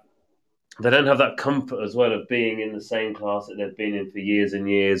have that. They don't have that comfort as well of being in the same class that they've been in for years and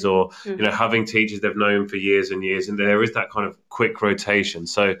years, or having teachers they've known for years and years, and there is that kind of quick rotation.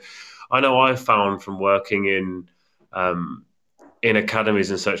 So, I know I've found from working in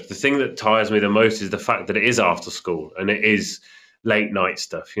academies and such, the thing that tires me the most is the fact that it is after school and it is late night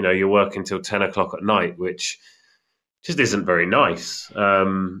stuff. You're working till 10 o'clock at night, which just isn't very nice.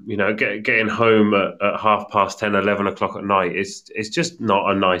 Getting home at 10:30, 11 o'clock at night it's just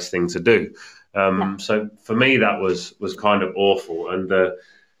not a nice thing to do. No. So for me, that was kind of awful, and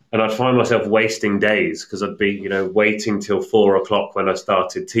I'd find myself wasting days because I'd be waiting till 4 o'clock when I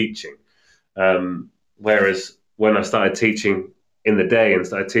started teaching. Whereas when I started teaching in the day and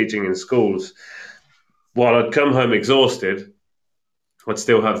started teaching in schools, while I'd come home exhausted, I'd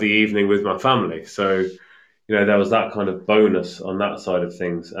still have the evening with my family. So there was that kind of bonus on that side of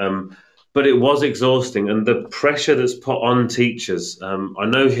things. But it was exhausting, and the pressure that's put on teachers. I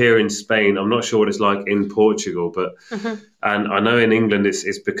know here in Spain, I'm not sure what it's like in Portugal, but and I know in England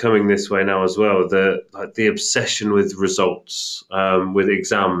it's becoming this way now as well. The obsession with results, with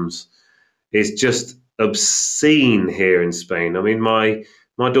exams, is just obscene here in Spain. I mean, my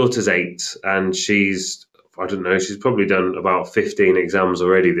daughter's 8, and she's probably done about 15 exams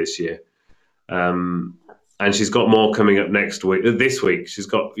already this year. And she's got more coming up this week. She's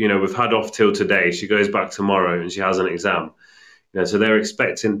got, we've had off till today. She goes back tomorrow and she has an exam. So they're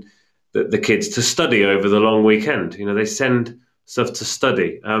expecting the kids to study over the long weekend. They send stuff to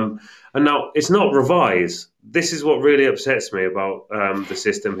study. And now it's not revise. This is what really upsets me about the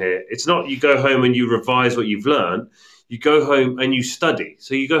system here. It's not you go home and you revise what you've learned. You go home and you study.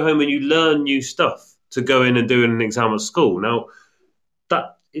 So you go home and you learn new stuff to go in and do an exam at school. Now,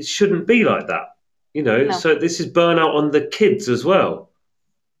 it shouldn't be like that, No. So this is burnout on the kids as well.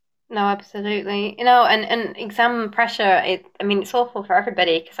 No, absolutely. And exam pressure, it's awful for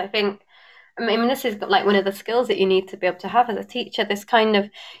everybody, because this is like one of the skills that you need to be able to have as a teacher.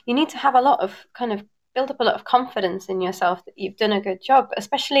 You need to have a lot of build up a lot of confidence in yourself that you've done a good job,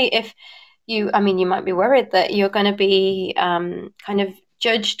 especially if you might be worried that you're going to be kind of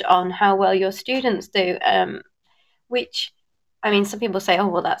judged on how well your students do, which, some people say, oh,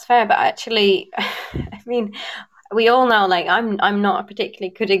 well, that's fair, but actually, we all know, like, I'm not a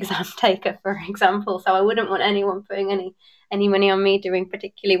particularly good exam taker, for example, so I wouldn't want anyone putting any money on me doing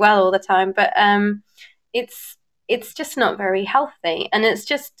particularly well all the time. But it's just not very healthy, and it's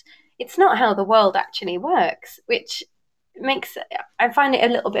not how the world actually works, which I find it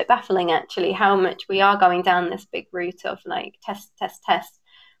a little bit baffling, actually, how much we are going down this big route of like test,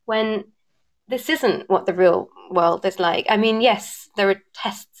 when this isn't what the real world is like. Yes, there are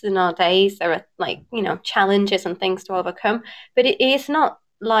tests in our days. There are challenges and things to overcome, but it is not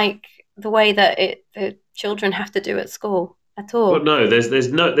like the way that the children have to do at school at all. But no,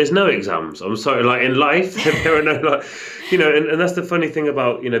 there's no exams. I'm sorry, like in life, there are no and that's the funny thing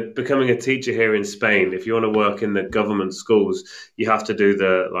about becoming a teacher here in Spain. If you want to work in the government schools, you have to do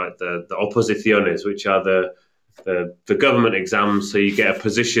the oposiciones, which are the government exams, so you get a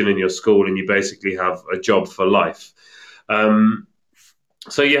position in your school and you basically have a job for life.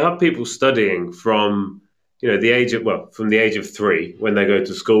 So you have people studying from the age of 3 when they go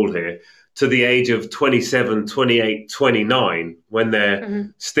to school here to the age of 27, 28, 29 when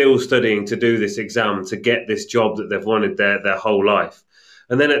they're still studying to do this exam to get this job that they've wanted their whole life.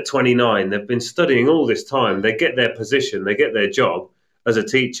 And then at 29, they've been studying all this time. They get their position, they get their job as a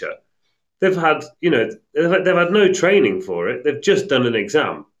teacher. They've had no training for it. They've just done an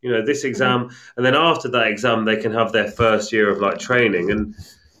exam, this exam. And then after that exam, they can have their first year of like training. And,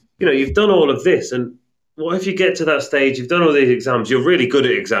 you've done all of this. And what if you get to that stage, you've done all these exams, you're really good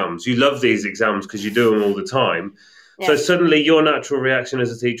at exams. You love these exams because you do them all the time. Yeah. So suddenly your natural reaction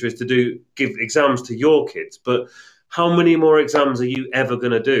as a teacher is to give exams to your kids. But how many more exams are you ever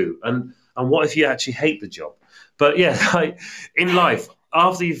going to do? And what if you actually hate the job? But yeah, in life,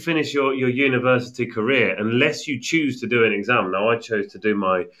 after you finish your university career, unless you choose to do an exam. Now, I chose to do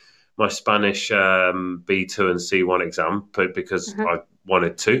my Spanish B2 and C1 exam because I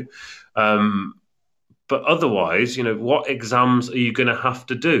wanted to. But otherwise, what exams are you going to have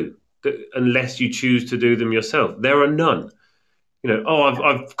to do unless you choose to do them yourself? There are none.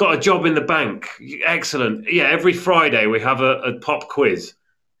 I've got a job in the bank. Excellent. Yeah, every Friday we have a pop quiz.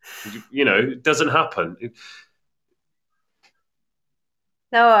 It doesn't happen.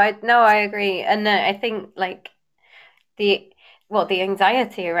 No, I agree, and I think like the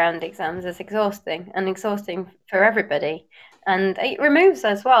anxiety around exams is exhausting for everybody, and it removes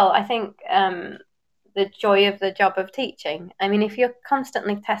as well, I think, the joy of the job of teaching. If you're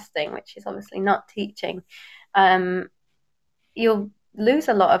constantly testing, which is obviously not teaching, you'll lose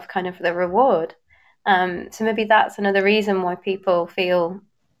a lot of kind of the reward. So maybe that's another reason why people feel,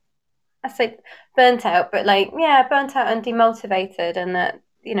 I say, burnt out, but burnt out and demotivated, and that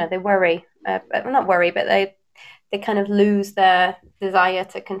they worry, not worry, but they kind of lose their desire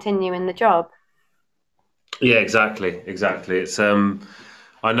to continue in the job. Yeah, exactly. It's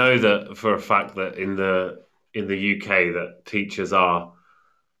I know that for a fact that in the UK that teachers are,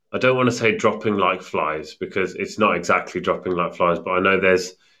 I don't want to say dropping like flies because it's not exactly dropping like flies, but I know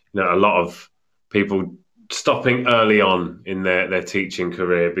there's a lot of people stopping early on in their teaching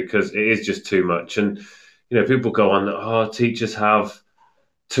career because it is just too much. And people go on, teachers have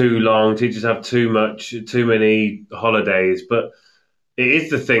too long, teachers have too many holidays, but it is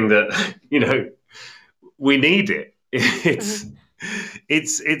the thing that we need it. It's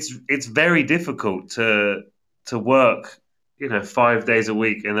very difficult to work 5 days a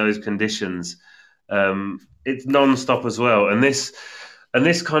week in those conditions. It's non-stop as well, and this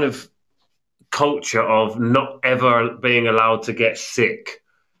kind of culture of not ever being allowed to get sick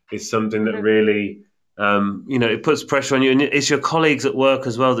is something that really it puts pressure on you, and it's your colleagues at work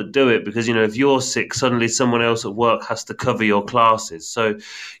as well that do it, because if you're sick, suddenly someone else at work has to cover your classes. So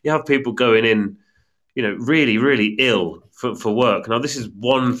you have people going in really, really ill for work. Now, this is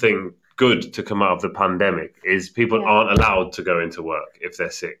one thing good to come out of the pandemic, is people aren't allowed to go into work if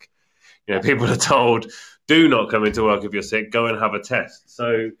they're sick. People are told, do not come into work if you're sick, go and have a test.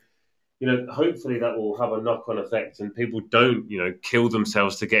 So hopefully that will have a knock-on effect, and people don't, kill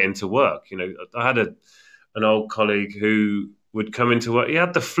themselves to get into work. I had an old colleague who would come into work. He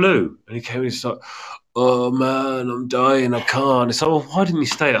had the flu, and he came in and said, "Oh man, I'm dying. I can't." It's like, well, why didn't you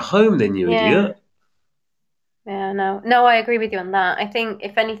stay at home then, you idiot? Yeah, no, I agree with you on that. I think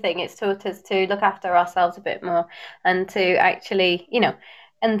if anything, it's taught us to look after ourselves a bit more and to actually,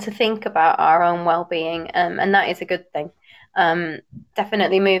 and to think about our own well-being, and that is a good thing.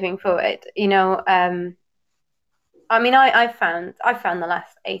 Definitely moving forward, I mean, I've found the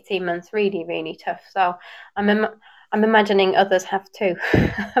last 18 months really, really tough. So I'm imagining others have too.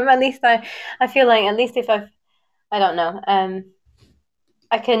 At least I feel like, at least if I don't know,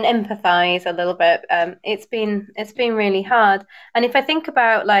 I can empathize a little bit. It's been really hard. And if I think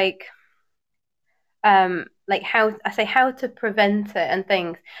about like how to prevent it and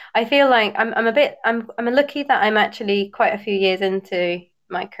things, I feel like I'm lucky that I'm actually quite a few years into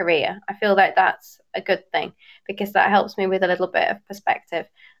my career. I feel like that's a good thing because that helps me with a little bit of perspective.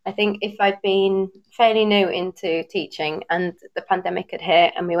 I think if I'd been fairly new into teaching and the pandemic had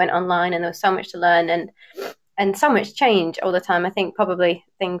hit and we went online and there was so much to learn and so much change all the time, I think probably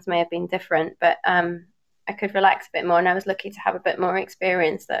things may have been different, but I could relax a bit more, and I was lucky to have a bit more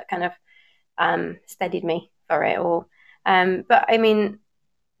experience that kind of steadied me for it all. But I mean,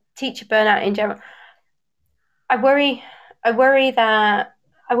 teacher burnout in general, I worry that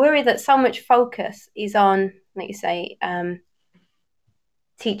so much focus is on, like you say,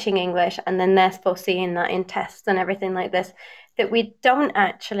 teaching English, and then therefore seeing that in tests and everything like this, that we don't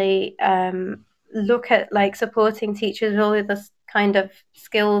actually look at like supporting teachers with all of the kind of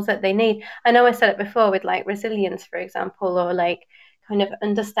skills that they need. I know I said it before with like resilience, for example, or like kind of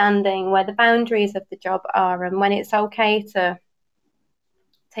understanding where the boundaries of the job are and when it's okay to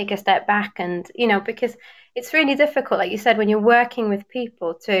take a step back. And because it's really difficult, like you said, when you're working with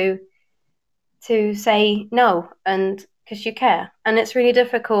people to say no, and because you care, and it's really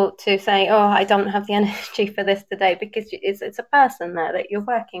difficult to say, oh, I don't have the energy for this today, because it's a person there that you're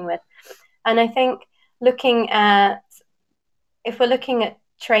working with. And I think if we're looking at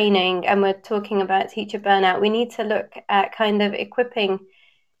training and we're talking about teacher burnout, we need to look at kind of equipping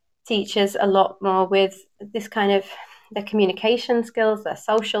teachers a lot more with this kind of their communication skills, their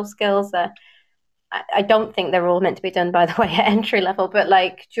social skills. I don't think they're all meant to be done, by the way, at entry level, but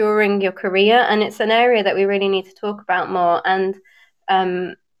like during your career. And it's an area that we really need to talk about more and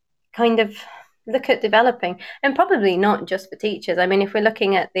kind of look at developing, and probably not just for teachers. I mean, if we're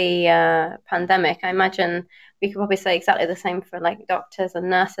looking at the pandemic, I imagine we could probably say exactly the same for like doctors and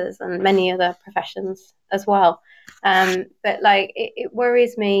nurses and many other professions as well. But like it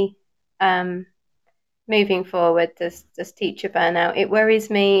worries me moving forward, this teacher burnout. It worries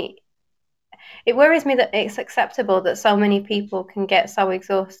me that it's acceptable that so many people can get so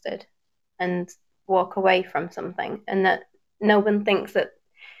exhausted and walk away from something, and that no one thinks that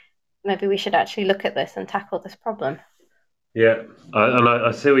maybe we should actually look at this and tackle this problem. Yeah,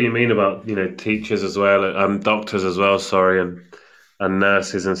 I see what you mean about teachers as well, doctors as well, sorry, and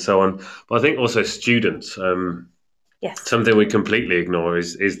nurses and so on. But I think also students. Yes. Something we completely ignore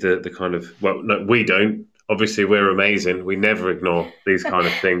is the kind of, well, no, we don't. Obviously, we're amazing. We never ignore these kind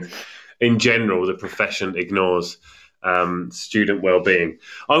of things. In general, the profession ignores student well-being.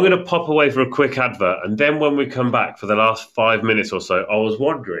 I'm going to pop away for a quick advert, and then when we come back for the last 5 minutes or so, I was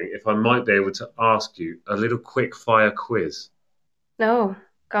wondering if I might be able to ask you a little quick fire quiz. No,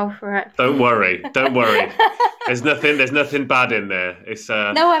 go for it. Don't worry. There's nothing bad in there.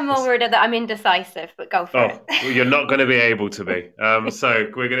 No, I'm more worried that I'm indecisive, but go for it. Well, you're not going to be able to be. So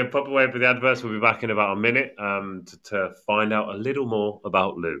we're going to pop away for the adverts. We'll be back in about a minute to find out a little more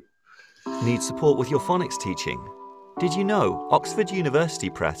about Lou. Need support with your phonics teaching? Did you know Oxford University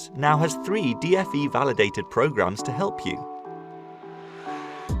Press now has 3 DFE validated programs to help you?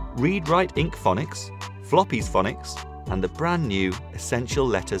 Read Write Inc Phonics, Floppy's Phonics, and the brand new Essential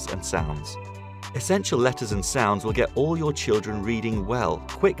Letters and Sounds. Essential Letters and Sounds will get all your children reading well,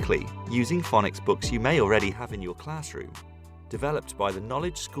 quickly, using phonics books you may already have in your classroom. Developed by the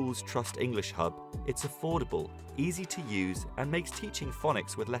Knowledge Schools Trust English Hub, it's affordable, easy to use, and makes teaching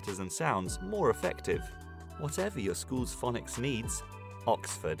phonics with letters and sounds more effective. Whatever your school's phonics needs,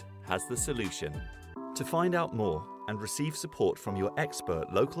 Oxford has the solution. To find out more and receive support from your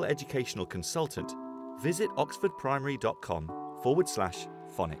expert local educational consultant, visit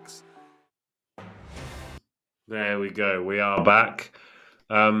oxfordprimary.com/phonics. There we go. We are back.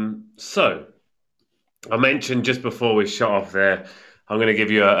 So, I mentioned just before we shut off there, I'm going to give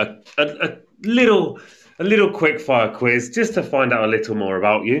you a little quick fire quiz just to find out a little more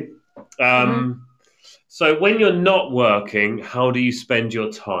about you. So, when you're not working, how do you spend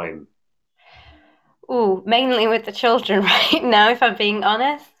your time? Oh, mainly with the children right now, if I'm being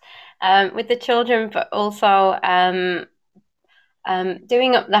honest. With the children, but also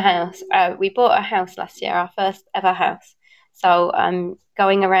doing up the house. We bought a house last year, our first ever house. So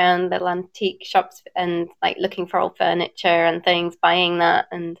going around little antique shops and like looking for old furniture and things, buying that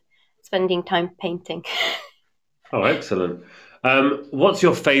and spending time painting. Oh, excellent. What's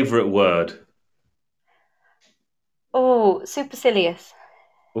your favourite word? Oh, supercilious.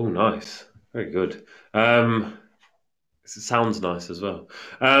 Oh, nice. Very good. It sounds nice as well.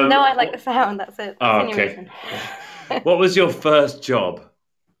 No, I like the sound. That's it. That's the only Okay. reason. What was your first job?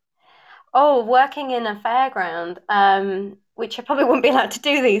 Oh, working in a fairground, which I probably wouldn't be allowed to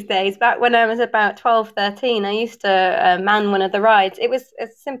do these days. Back when I was about 12, 13, I used to man one of the rides. It was a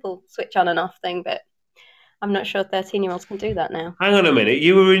simple switch on and off thing, but I'm not sure 13-year-olds can do that now. Hang on a minute.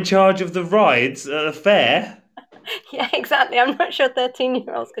 You were in charge of the rides at a fair? Yeah, exactly. I'm not sure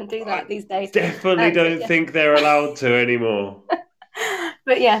 13-year-olds can do that these days. Definitely don't think they're allowed to anymore.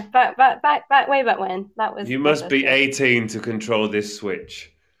 But yeah, way back when. That was. You must be 18 to control this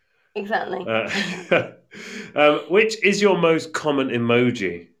switch. Exactly. Which is your most common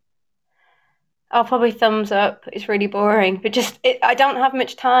emoji? I'll probably thumbs up. It's really boring, but I don't have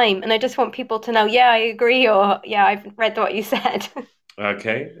much time, and I just want people to know, yeah, I agree, or yeah, I've read what you said.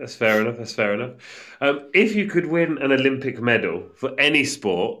 Okay, that's fair enough. That's fair enough. If you could win an Olympic medal for any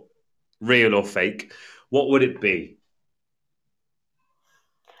sport, real or fake, what would it be?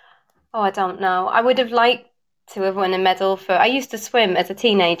 Oh, I don't know. I would have liked to have won a medal for. I used to swim as a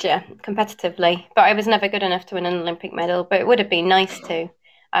teenager competitively, but I was never good enough to win an Olympic medal. But it would have been nice to.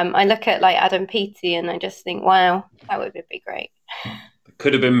 I look at like Adam Peaty and I just think, wow, that would be great.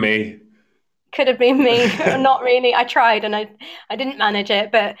 Could have been me. Could have been me. Not really. I tried and I didn't manage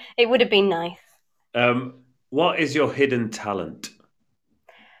it, but it would have been nice. What is your hidden talent?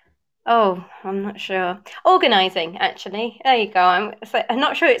 Oh, I'm not sure. Organising, actually. There you go. I'm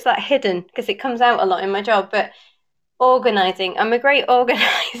not sure it's that hidden because it comes out a lot in my job, but organising. I'm a great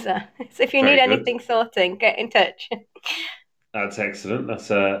organiser. So if you Very need good. anything sorting, get in touch. That's excellent. That's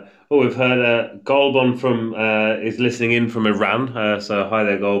we've heard Golban from is listening in from Iran. So hi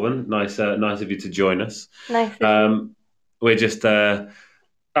there, Golban. Nice of you to join us. Nice. We're just here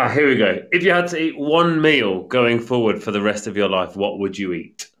we go. If you had to eat one meal going forward for the rest of your life, what would you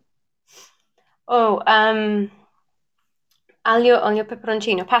eat? Oh, aglio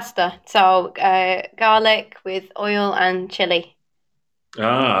peperoncino pasta. So garlic with oil and chili.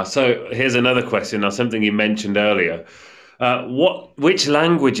 So here's another question. Now, something you mentioned earlier. Which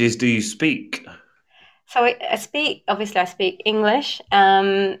languages do you speak? So I speak English.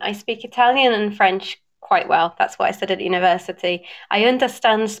 I speak Italian and French quite well. That's what I studied at university. I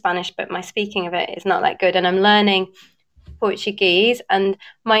understand Spanish, but my speaking of it is not that good. And I'm learning Portuguese, and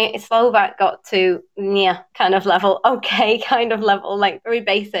my Slovak got to kind of level, okay, kind of level, like very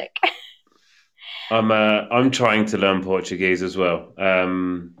basic. I'm trying to learn Portuguese as well.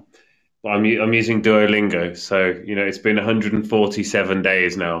 I'm using Duolingo, so it's been 147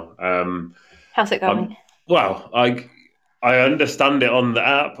 days now. How's it going? I understand it on the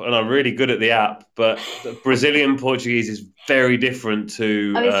app, and I'm really good at the app. But the Brazilian Portuguese is very different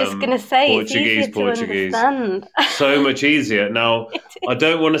to I was just going to say Portuguese. It's easier to understand. So much easier. Now, I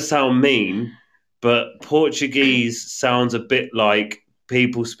don't want to sound mean, but Portuguese sounds a bit like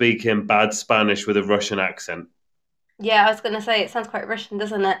people speaking bad Spanish with a Russian accent. Yeah, I was going to say, it sounds quite Russian,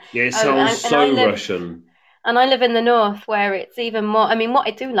 doesn't it? Yeah, it sounds Russian. And I live in the north where it's even more. I mean, what I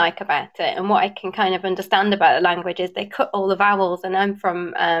do like about it and what I can kind of understand about the language is they cut all the vowels. And I'm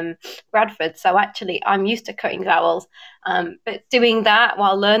from Bradford, so actually I'm used to cutting vowels. But doing that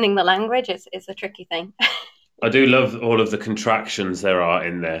while learning the language is a tricky thing. I do love all of the contractions there are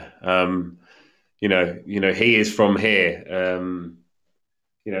in there. He is from here.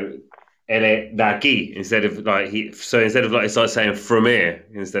 Ele daqui instead of it's like saying from here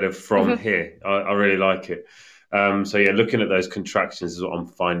instead of from here. I really like it. Looking at those contractions is what I'm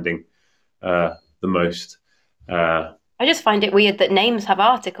finding the most. I just find it weird that names have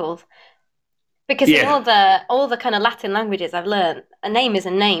articles because in all the kind of Latin languages I've learned, a name is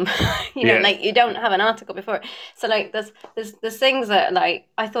a name. Like you don't have an article before it. So like there's things that like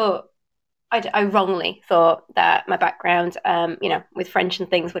I wrongly thought that my background, with French and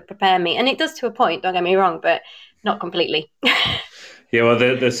things would prepare me. And it does to a point, don't get me wrong, but not completely. Yeah, well,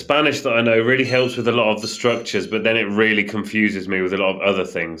 the Spanish that I know really helps with a lot of the structures, but then it really confuses me with a lot of other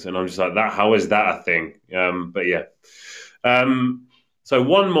things. And I'm just like, how is that a thing? But yeah. So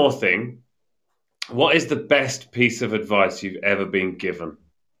one more thing. What is the best piece of advice you've ever been given?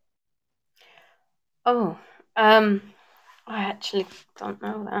 Oh, I actually don't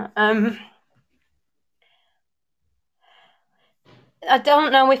know that. I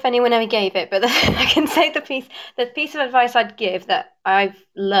don't know if anyone ever gave it, but I can say the piece of advice I'd give that I've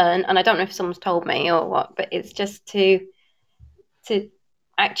learned, and I don't know if someone's told me or what, but it's just to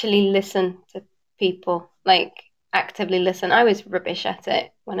actually listen to people, like actively listen. I was rubbish at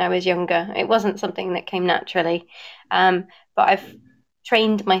it when I was younger. It wasn't something that came naturally, but I've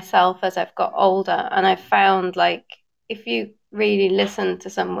trained myself as I've got older, and I've found like if you really listen to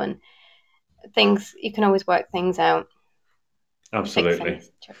someone, you can always work things out. Absolutely.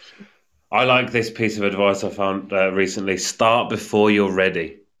 I like this piece of advice I found recently. Start before you're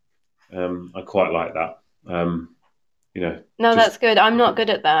ready. I quite like that. No, that's good. I'm not good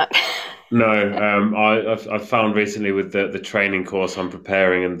at that. No, I've found recently with the training course I'm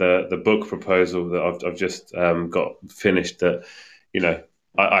preparing and the book proposal that I've just got finished that,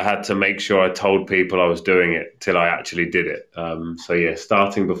 I had to make sure I told people I was doing it till I actually did it. So yeah,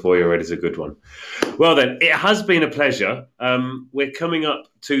 starting before you're ready is a good one. Well then, it has been a pleasure. We're coming up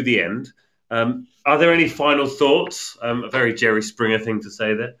to the end. Are there any final thoughts? A very Jerry Springer thing to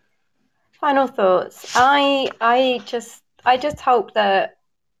say there. Final thoughts. I just hope that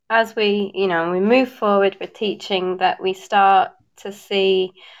as we move forward with teaching, that we start to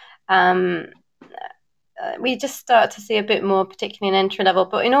see a bit more, particularly in entry level,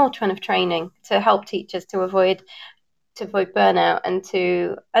 but in all kind of training, to help teachers to avoid burnout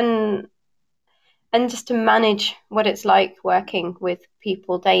and just to manage what it's like working with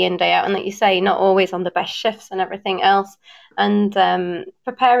people day in, day out, and like you say, not always on the best shifts and everything else, and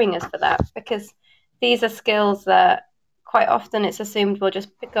preparing us for that, because these are skills that quite often it's assumed we'll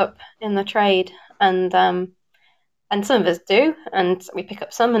just pick up in the trade, and some of us do, and we pick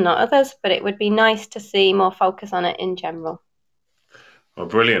up some and not others, but it would be nice to see more focus on it in general. Well,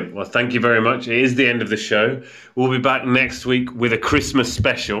 brilliant. Well, thank you very much. It is the end of the show. We'll be back next week with a Christmas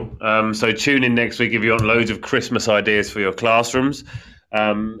special. So tune in next week if you want loads of Christmas ideas for your classrooms.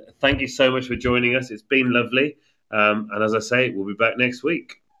 Thank you so much for joining us. It's been lovely. And as I say, we'll be back next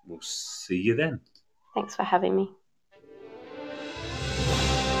week. We'll see you then. Thanks for having me.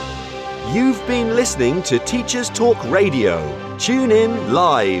 You've been listening to Teachers Talk Radio. Tune in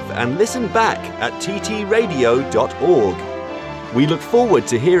live and listen back at ttradio.org. We look forward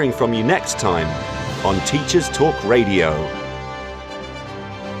to hearing from you next time on Teachers Talk Radio.